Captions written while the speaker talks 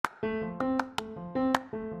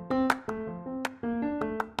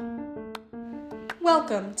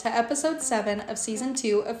Welcome to episode 7 of season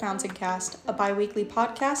 2 of FountainCast, a bi-weekly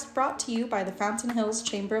podcast brought to you by the Fountain Hills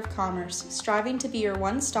Chamber of Commerce, striving to be your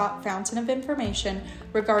one-stop fountain of information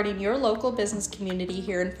regarding your local business community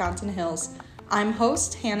here in Fountain Hills. I'm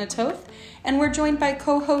host Hannah Toth, and we're joined by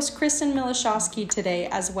co-host Kristen Milashowski today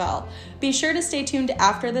as well. Be sure to stay tuned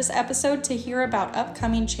after this episode to hear about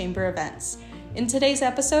upcoming chamber events. In today's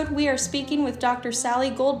episode, we are speaking with Dr. Sally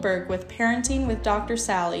Goldberg with Parenting with Dr.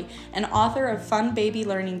 Sally, an author of Fun Baby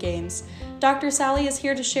Learning Games. Dr. Sally is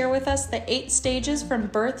here to share with us the 8 stages from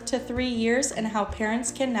birth to 3 years and how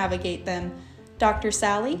parents can navigate them. Dr.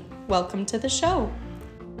 Sally, welcome to the show.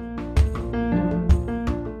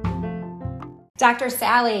 Dr.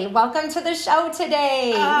 Sally, welcome to the show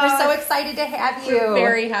today. We're so excited to have you. We're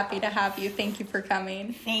very happy to have you. Thank you for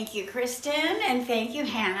coming. Thank you, Kristen, and thank you,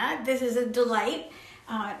 Hannah. This is a delight,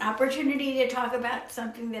 an opportunity to talk about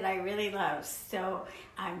something that I really love. So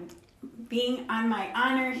I'm being on my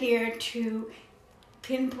honor here to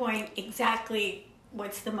pinpoint exactly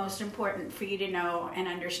what's the most important for you to know and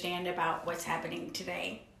understand about what's happening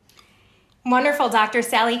today. Wonderful, Dr.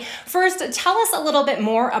 Sally. First, tell us a little bit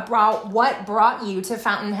more about what brought you to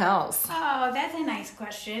Fountain Hills. Oh, that's a nice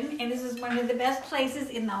question. And this is one of the best places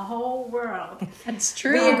in the whole world. That's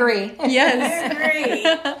true. We agree. Yes. I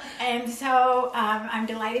agree. And so I'm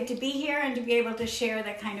delighted to be here and to be able to share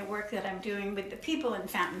the kind of work that I'm doing with the people in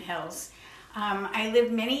Fountain Hills. I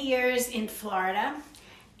lived many years in Florida,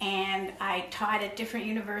 and I taught at different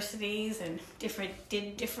universities and did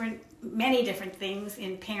many different things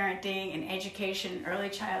in parenting and education, early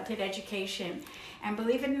childhood education. And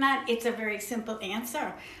believe it or not, it's a very simple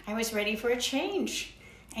answer. I was ready for a change.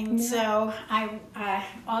 And so I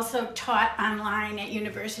also taught online at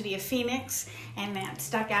University of Phoenix, and that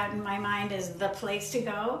stuck out in my mind as the place to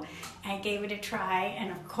go. I gave it a try, and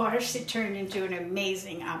of course it turned into an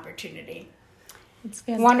amazing opportunity. It's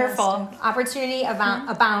fantastic. Wonderful. Opportunity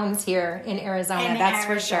abounds here in Arizona, that's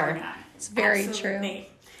for sure. It's very Absolutely. true.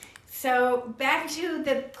 So back to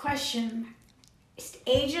the question,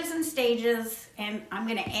 ages and stages, and I'm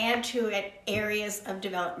going to add to it areas of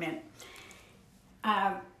development.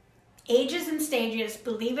 Ages and stages,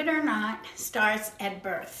 believe it or not, starts at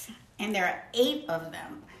birth, and there are 8 of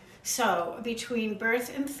them. So between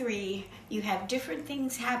birth and 3, you have different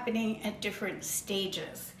things happening at different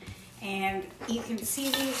stages. And you can see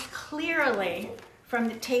these clearly from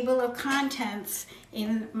the table of contents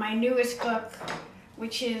in my newest book,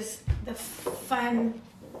 which is the Fun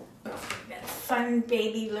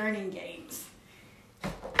Baby Learning Games.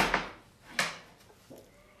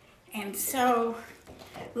 And so,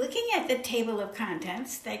 looking at the table of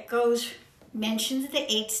contents that mentions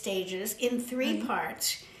the 8 stages in 3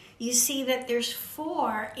 parts, you see that there's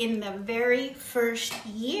 4 in the very first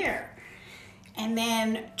year, and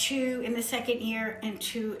then 2 in the second year and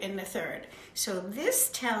 2 in the third. So this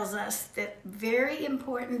tells us that very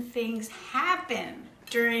important things happen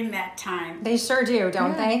during that time. They sure do,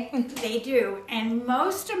 don't they? They do. And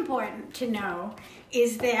most important to know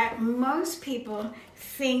is that most people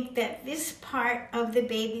think that this part of the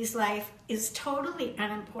baby's life is totally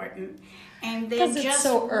unimportant. And they Because just it's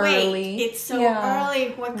so early. It's so early.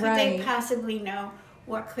 What could they possibly know?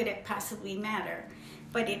 What could it possibly matter?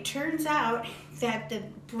 But it turns out that the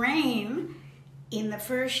brain in the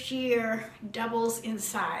first year doubles in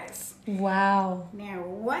size. Wow. Now,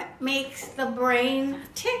 what makes the brain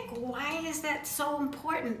tick? Why is that so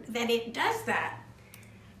important that it does that?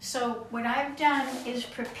 So what I've done is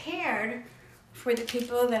prepared for the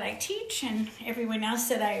people that I teach and everyone else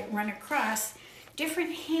that I run across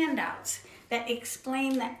different handouts that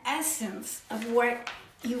explain the essence of what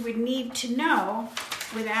you would need to know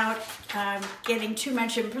without getting too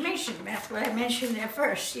much information. That's what I mentioned there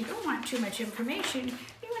first. You don't want too much information.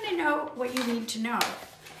 You want to know what you need to know.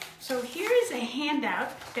 So here is a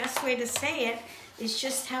handout. Best way to say it is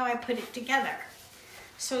just how I put it together.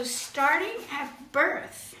 So starting at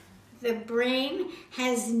birth, the brain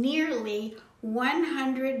has nearly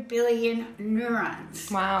 100 billion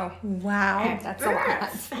neurons. Wow. That's a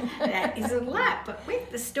lot. That is a lot. But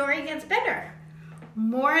wait, the story gets better.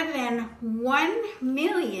 More than 1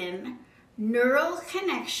 million neural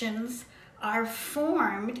connections are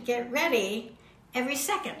formed, get ready, every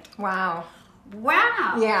second. Wow.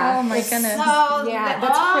 Yeah. Oh my goodness. So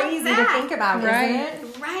that's crazy to think about,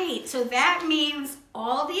 isn't it? Right. So that means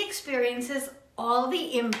all the experiences, all the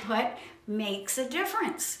input makes a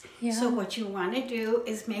difference. Yeah. So what you want to do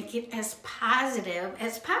is make it as positive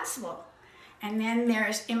as possible. And then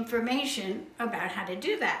there's information about how to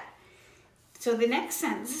do that. So the next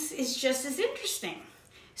sentence is just as interesting.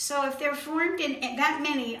 So if they're formed that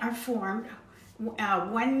many are formed,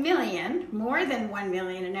 1 million, more than 1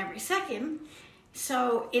 million in every second.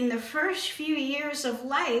 So in the first few years of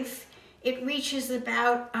life, it reaches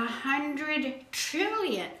about 100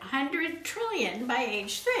 trillion by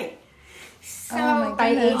age 3. So by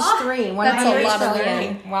age 3, 100 That's a lot of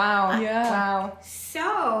trillion. Wow. Yeah. Wow.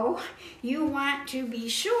 So you want to be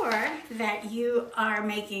sure that you are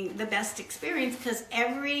making the best experience, because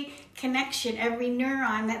every connection, every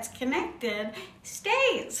neuron that's connected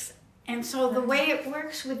stays. And so the way it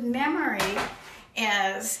works with memory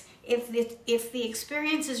is if the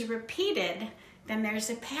experience is repeated, then there's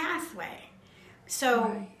a pathway.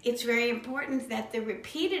 So it's very important that the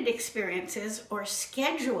repeated experiences or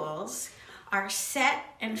schedules are set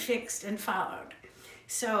and fixed and followed.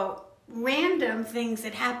 So random things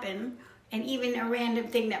that happen, and even a random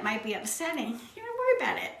thing that might be upsetting, you don't worry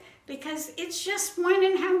about it, because it's just 1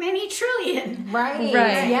 in how many trillion. Right.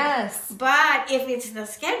 Yes. But if it's the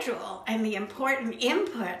schedule and the important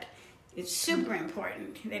input, it's super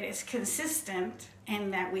important that it's consistent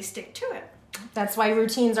and that we stick to it. That's why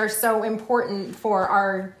routines are so important for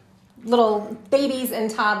our little babies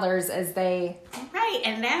and toddlers as they Right,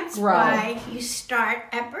 and that's grow. why you start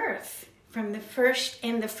at birth. From the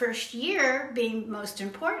first year being most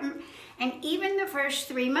important, and even the first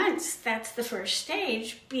 3 months, that's the first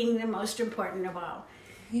stage, being the most important of all.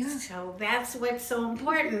 Yeah. So that's what's so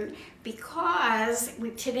important, because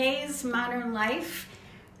with today's modern life,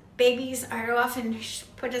 babies are often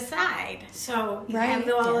put aside. So you have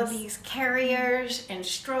all of these carriers and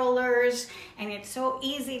strollers, and it's so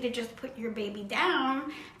easy to just put your baby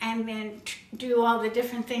down and then do all the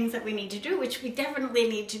different things that we need to do, which we definitely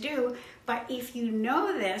need to do. But if you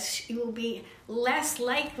know this, you will be less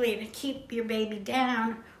likely to keep your baby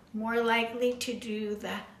down, more likely to do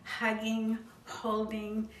the hugging,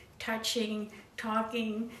 holding, touching,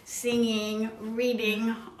 talking, singing,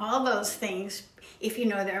 reading, all those things, if you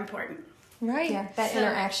know they're important. Right. Yeah, that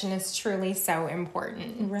interaction is truly so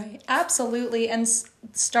important. Right. Absolutely. And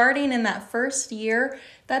starting in that first year,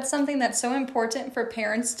 that's something that's so important for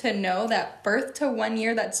parents to know, that birth to 1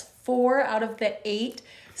 year, that's 4 out of the 8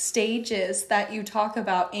 stages that you talk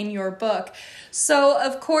about in your book. So,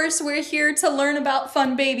 of course, we're here to learn about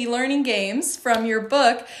fun baby learning games from your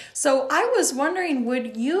book. So I was wondering,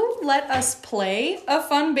 would you let us play a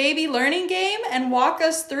fun baby learning game and walk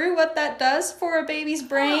us through what that does for a baby's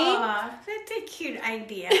brain? Aw, that's a cute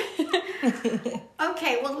idea.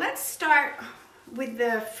 Okay, well, let's start with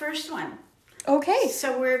the first one. Okay.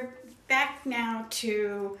 So we're back now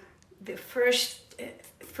to the first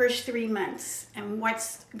 3 months, and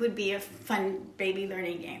would be a fun baby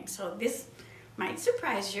learning game. So this might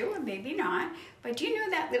surprise you, or maybe not, but do you know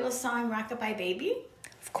that little song, Rockabye Baby?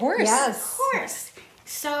 Of course. Yes. Of course.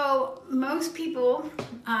 So most people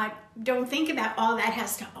don't think about all that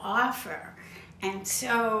has to offer. And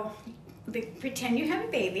so pretend you have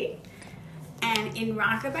a baby, and in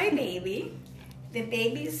Rockabye Baby, the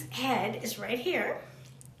baby's head is right here,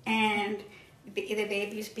 and the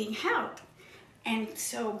baby is being held. And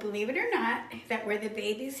so, believe it or not, that where the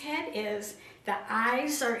baby's head is, the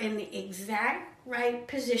eyes are in the exact right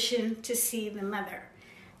position to see the mother.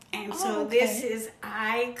 And so this is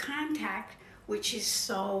eye contact, which is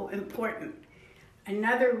so important.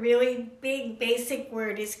 Another really big basic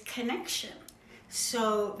word is connection.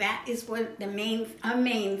 So that is what a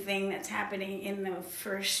main thing that's happening in the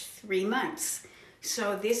first 3 months.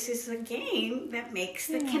 So this is a game that makes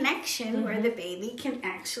the connection where the baby can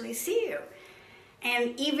actually see you.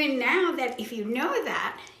 And even now, that if you know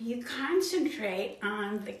that, you concentrate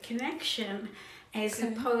on the connection as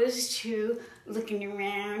opposed to looking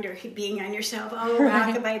around or being on yourself. Oh,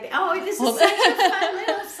 Rockabye, oh, this is such a fun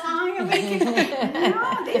little song.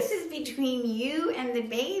 No, this is between you and the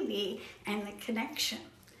baby and the connection.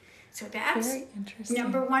 So that's very interesting.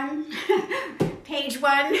 number 1, page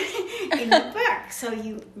 1 in the book. So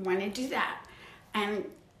you want to do that. And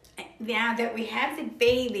now that we have the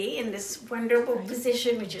baby in this wonderful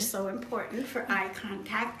position, which is so important for eye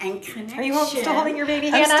contact and connection. Are you still holding your baby,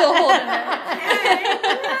 I'm Hannah? still holding it.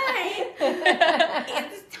 Right.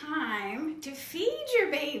 It's time to feed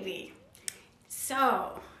your baby.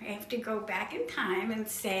 So I have to go back in time and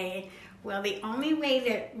say, well, the only way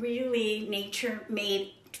that really nature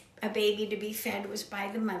made a baby to be fed was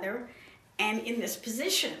by the mother and in this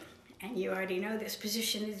position. And you already know this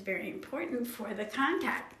position is very important for the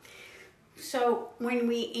contact. So when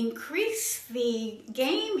we increase the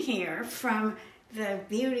game here from the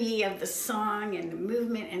beauty of the song and the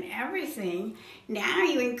movement and everything, now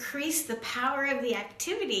you increase the power of the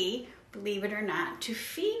activity, believe it or not, to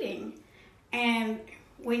feeding. And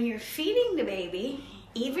when you're feeding the baby,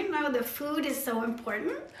 even though the food is so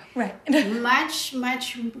important, Right. much,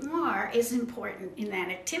 much more is important in that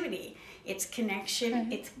activity. It's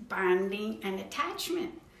connection, it's bonding and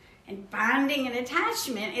attachment. And bonding and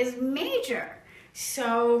attachment is major.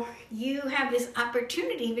 So you have this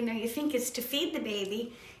opportunity, even though you think it's to feed the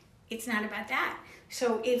baby, it's not about that.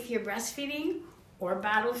 So if you're breastfeeding or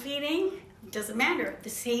bottle feeding, doesn't matter. The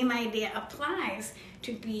same idea applies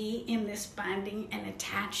to be in this bonding and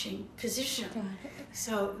attaching position.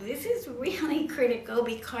 So this is really critical,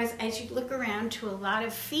 because as you look around to a lot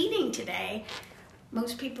of feeding today,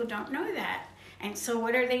 most people don't know that. And so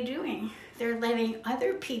what are they doing? They're letting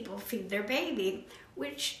other people feed their baby,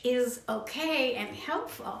 which is okay and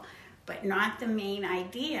helpful, but not the main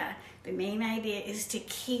idea. The main idea is to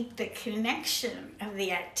keep the connection of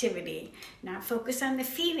the activity, not focus on the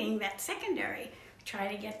feeding, that's secondary.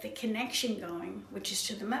 Try to get the connection going, which is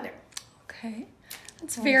to the mother. Okay.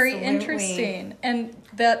 That's very interesting. And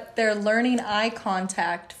that they're learning eye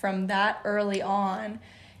contact from that early on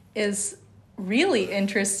is really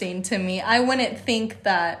interesting to me. I wouldn't think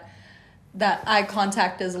that eye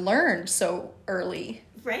contact is learned so early.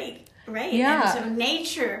 Right. Yeah. And so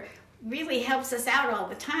nature really helps us out all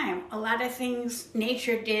the time. A lot of things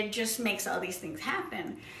nature did just makes all these things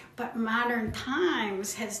happen. But modern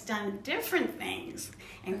times has done different things.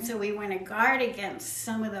 And so we want to guard against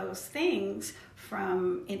some of those things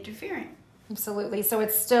from interfering. Absolutely. So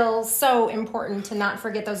it's still so important to not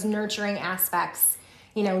forget those nurturing aspects,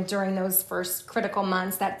 during those first critical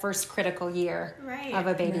months, that first critical year of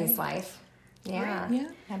a baby's life. Yeah, right.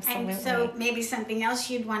 Absolutely. And so maybe something else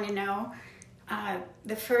you'd want to know,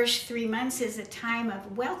 the first 3 months is a time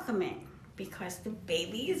of welcoming, because the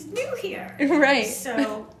baby is new here. Right.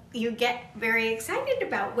 So you get very excited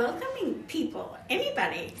about welcoming people,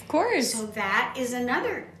 anybody. Of course. So that is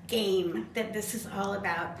another game that this is all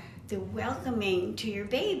about, the welcoming to your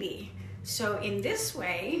baby. So in this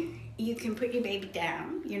way, you can put your baby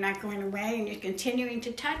down. You're not going away, and you're continuing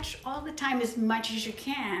to touch all the time as much as you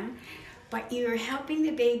can, but you're helping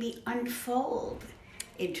the baby unfold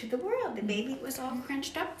into the world. The baby was all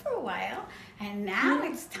crunched up for a while, and now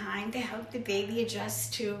it's time to help the baby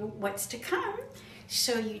adjust to what's to come.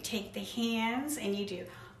 So you take the hands and you do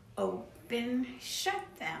open, shut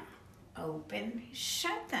them. Open,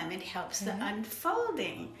 shut them. It helps the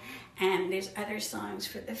unfolding. And there's other songs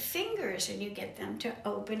for the fingers, and you get them to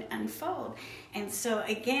open, unfold. And so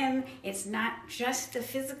again, it's not just the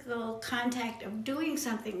physical contact of doing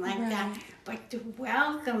something like that, but the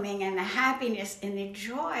welcoming and the happiness and the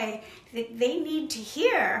joy that they need to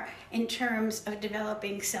hear in terms of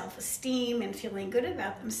developing self-esteem and feeling good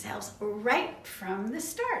about themselves right from the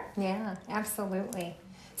start. Yeah, absolutely.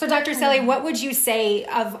 So Dr. Sally, what would you say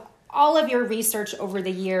of all of your research over the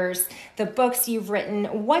years, the books you've written,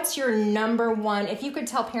 what's your number one, if you could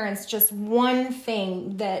tell parents just one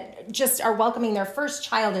thing that just are welcoming their first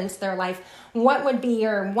child into their life, what would be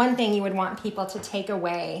your one thing you would want people to take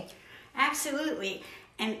away? Absolutely.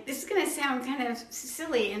 And this is going to sound kind of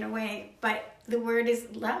silly in a way, but the word is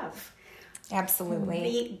love. Absolutely.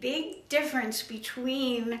 The big difference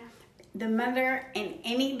between the mother and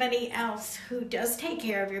anybody else who does take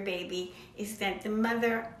care of your baby is that the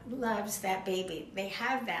mother loves that baby. They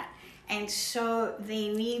have that. And so they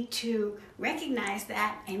need to recognize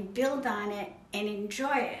that and build on it and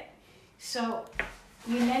enjoy it. So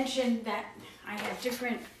you mentioned that I have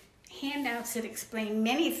different handouts that explain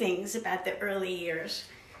many things about the early years.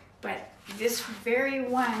 But this very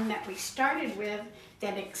one that we started with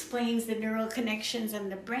that explains the neural connections in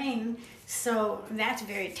the brain, so that's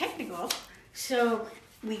very technical. So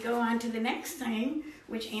we go on to the next thing,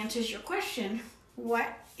 which answers your question, what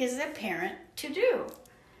is a parent to do?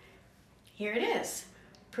 Here it is.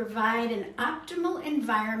 Provide an optimal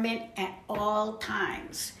environment at all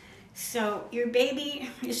times. So your baby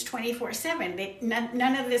is 24/7.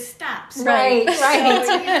 None of this stops. Right.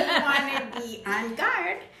 So you want to be on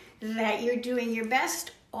guard that you're doing your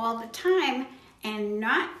best all the time and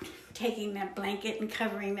not taking that blanket and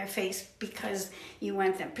covering their face because you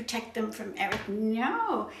want to protect them from everything.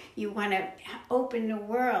 No, you want to open the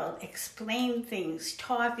world, explain things,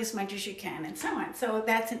 talk as much as you can, and so on. So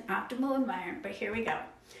that's an optimal environment, but here we go.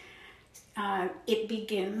 It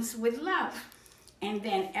begins with love, and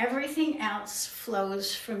then everything else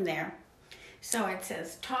flows from there. So it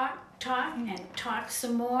says talk, and talk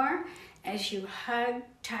some more as you hug,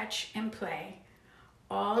 touch, and play.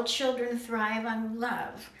 All children thrive on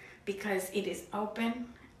love because it is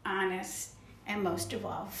open, honest, and most of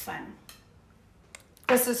all, fun.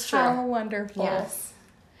 This is true. How wonderful. Yes.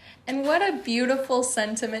 And what a beautiful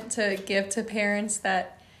sentiment to give to parents,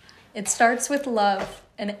 that it starts with love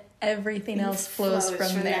and everything else flows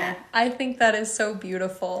from there. that. I think that is so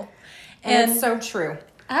beautiful. And it's so true.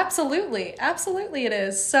 Absolutely. Absolutely it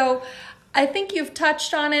is. So I think you've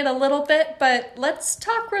touched on it a little bit, but let's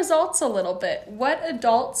talk results a little bit. What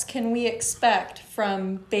adults can we expect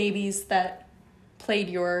from babies that played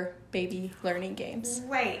your baby learning games?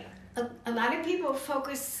 Right. A lot of people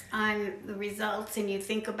focus on the results and you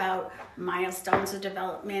think about milestones of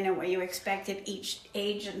development and what you expect at each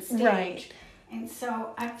age and stage. Right. And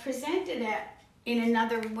so I presented it in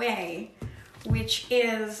another way, which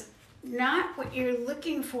is not what you're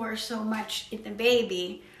looking for so much in the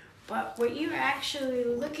baby, but what you're actually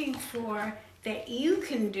looking for that you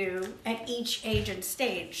can do at each age and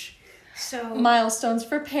stage. So Milestones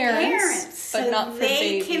for parents, but so not for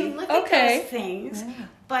they baby. can look at those things,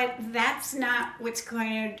 but that's not what's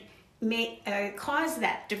going to make cause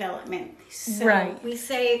that development. So Right. we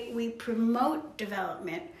say we promote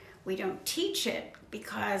development. We don't teach it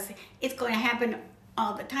because it's going to happen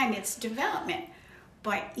all the time. It's development,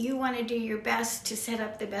 but you want to do your best to set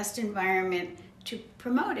up the best environment to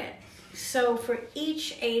promote it. So for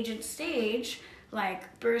each age and stage,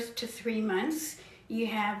 like birth to 3 months, you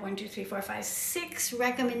have 6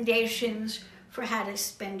 recommendations for how to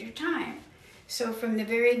spend your time. So from the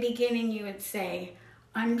very beginning, you would say,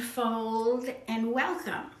 unfold and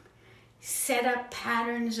welcome. Set up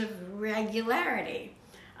patterns of regularity.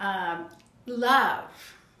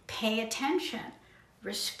 Love. Pay attention.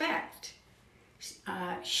 Respect.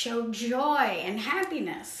 Show joy and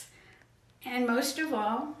happiness. And most of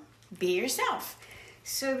all, be yourself.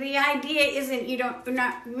 So the idea isn't you're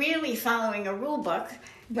not really following a rule book.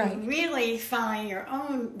 You're Right. really following your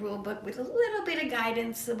own rule book with a little bit of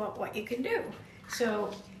guidance about what you can do.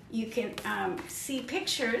 So you can see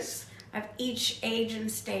pictures of each age and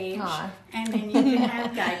stage, Aw. and then you can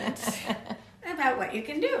have guidance about what you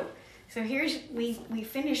can do. So we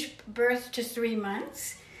finish birth to 3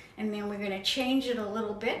 months, and then we're going to change it a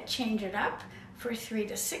little bit, change it up for 3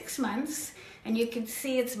 to 6 months, and you can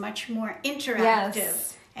see it's much more interactive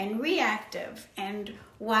Yes. and reactive. And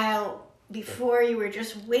while before you were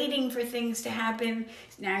just waiting for things to happen,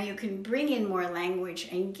 now you can bring in more language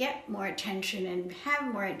and get more attention and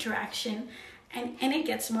have more interaction, and it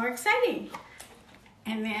gets more exciting.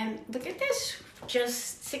 And then look at this,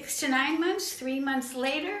 just 6 to 9 months, 3 months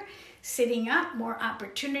later, sitting up, more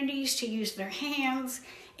opportunities to use their hands.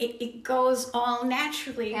 It goes all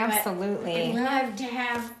naturally. Absolutely.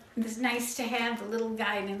 But it's nice to have a little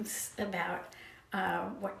guidance about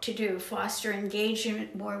what to do. Foster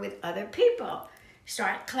engagement more with other people.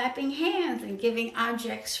 Start clapping hands and giving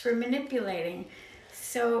objects for manipulating.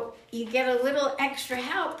 So you get a little extra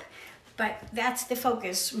help, but that's the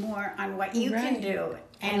focus, more on what you can Right. do.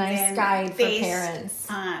 A nice then guide for based parents.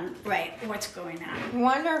 on, what's going on.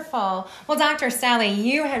 Wonderful. Well, Dr. Sally,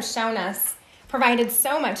 you have provided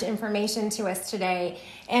so much information to us today.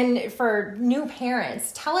 And for new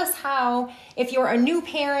parents, tell us how, if you're a new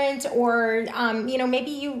parent or,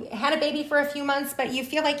 maybe you had a baby for a few months, but you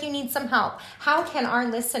feel like you need some help, how can our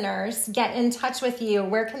listeners get in touch with you?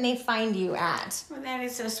 Where can they find you at? Well, that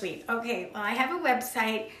is so sweet. Okay, well, I have a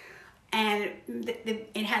website, and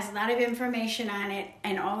it has a lot of information on it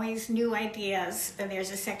and always new ideas.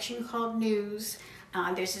 There's a section called News.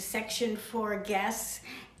 There's a section for guests.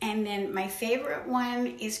 And then my favorite one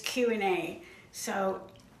is Q&A. So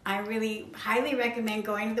I really highly recommend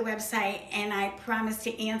going to the website, and I promise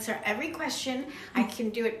to answer every question. I can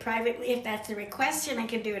do it privately if that's a request, and I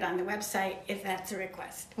can do it on the website if that's a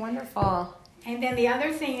request. Wonderful. And then the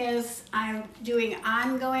other thing is I'm doing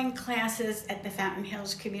ongoing classes at the Fountain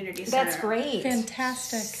Hills Community Center. That's great.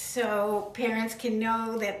 Fantastic. So parents can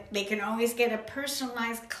know that they can always get a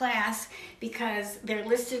personalized class because they're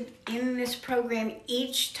listed in this program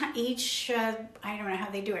each I don't know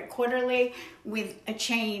how they do it, quarterly with a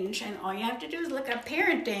change. And all you have to do is look up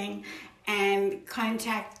parenting and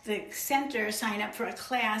contact the center, sign up for a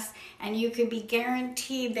class, and you can be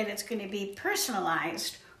guaranteed that it's going to be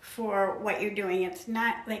personalized for what you're doing. It's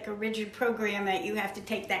not like a rigid program that you have to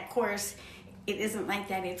take that course. It isn't like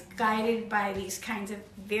that. It's guided by these kinds of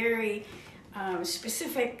very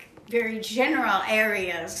specific, very general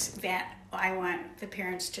areas that I want the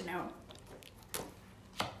parents to know.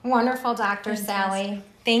 Wonderful, Dr. Sally.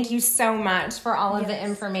 Thank you so much for all of the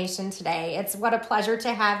information today. It's what a pleasure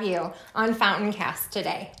to have you on Fountain Cast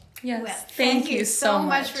today. Yes. Well, thank you so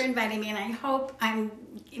much for inviting me, and I hope I'm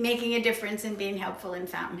making a difference and being helpful in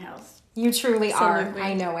Fountain Hills. You truly Absolutely. are.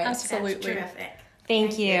 I know it. Absolutely. That's terrific.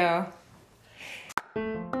 Thank you.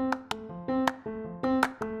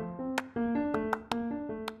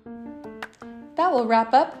 That that will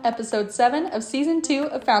wrap up episode 7 of season 2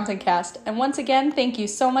 of FountainCast. And once again, thank you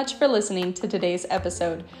so much for listening to today's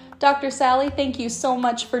episode. Dr. Sally, thank you so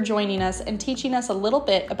much for joining us and teaching us a little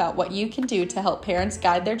bit about what you can do to help parents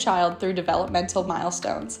guide their child through developmental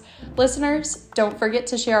milestones. Listeners, don't forget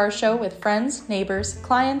to share our show with friends, neighbors,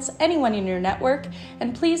 clients, anyone in your network,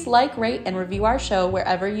 and please like, rate, and review our show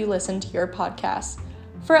wherever you listen to your podcasts.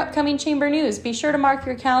 For upcoming Chamber news, be sure to mark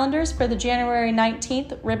your calendars for the January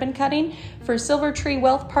 19th ribbon cutting for Silver Tree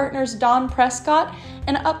Wealth Partners Dawn Prescott,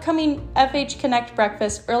 and upcoming FH Connect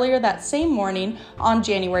breakfast earlier that same morning on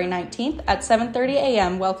January 19th at 7:30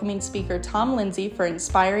 a.m., welcoming speaker Tom Lindsay for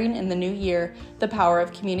Inspiring in the New Year, the Power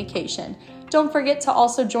of Communication. Don't forget to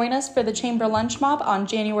also join us for the Chamber Lunch Mob on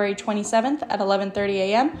January 27th at 11:30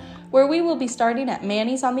 a.m., where we will be starting at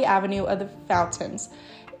Manny's on the Avenue of the Fountains.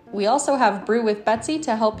 We also have Brew with Betsy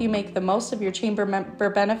to help you make the most of your Chamber member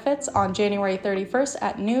benefits on January 31st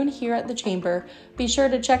at noon here at the Chamber. Be sure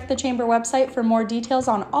to check the Chamber website for more details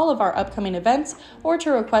on all of our upcoming events, or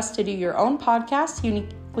to request to do your own podcast,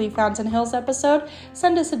 uniquely Fountain Hills episode,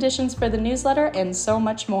 send us editions for the newsletter, and so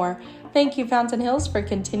much more. Thank you, Fountain Hills, for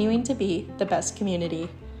continuing to be the best community.